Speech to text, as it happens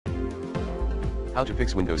How to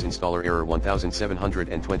fix Windows installer error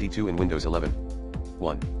 1722 in Windows 11.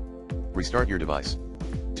 1. Restart your device.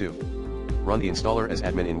 2. Run the installer as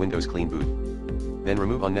admin in Windows Clean Boot. Then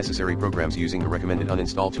remove unnecessary programs using the recommended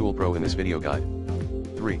uninstall tool Pro in this video guide.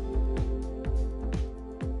 3.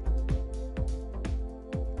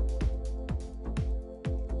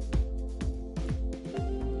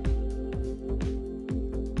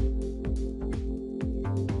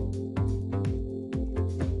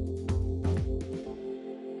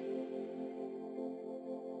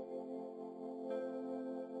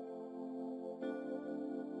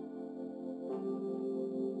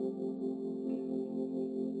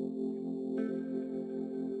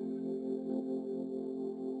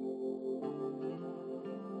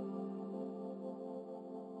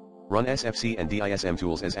 Run SFC and DISM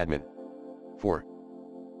tools as admin. 4.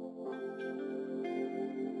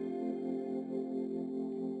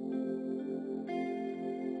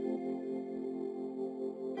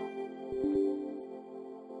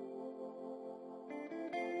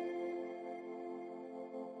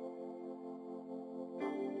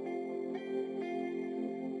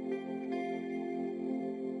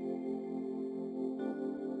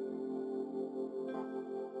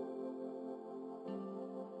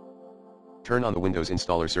 Turn on the Windows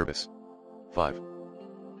installer service. 5.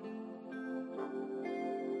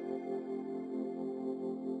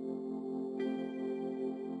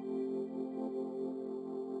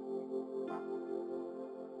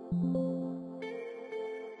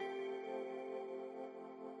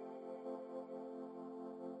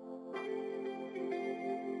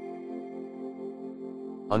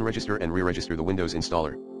 Unregister and re-register the Windows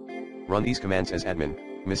installer. Run these commands as admin,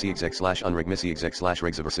 misexec/unreg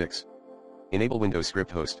misexec/regserver6. Enable Windows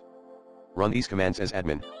script host. Run these commands as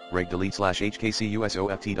admin, reg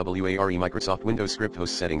delete/hkcusoftware Microsoft Windows script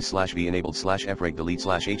host settings/v enabled /f reg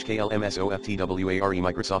delete/hklmsoftware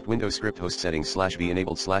Microsoft Windows script host settings/v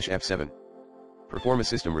enabled /f7. Perform a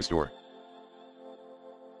system restore.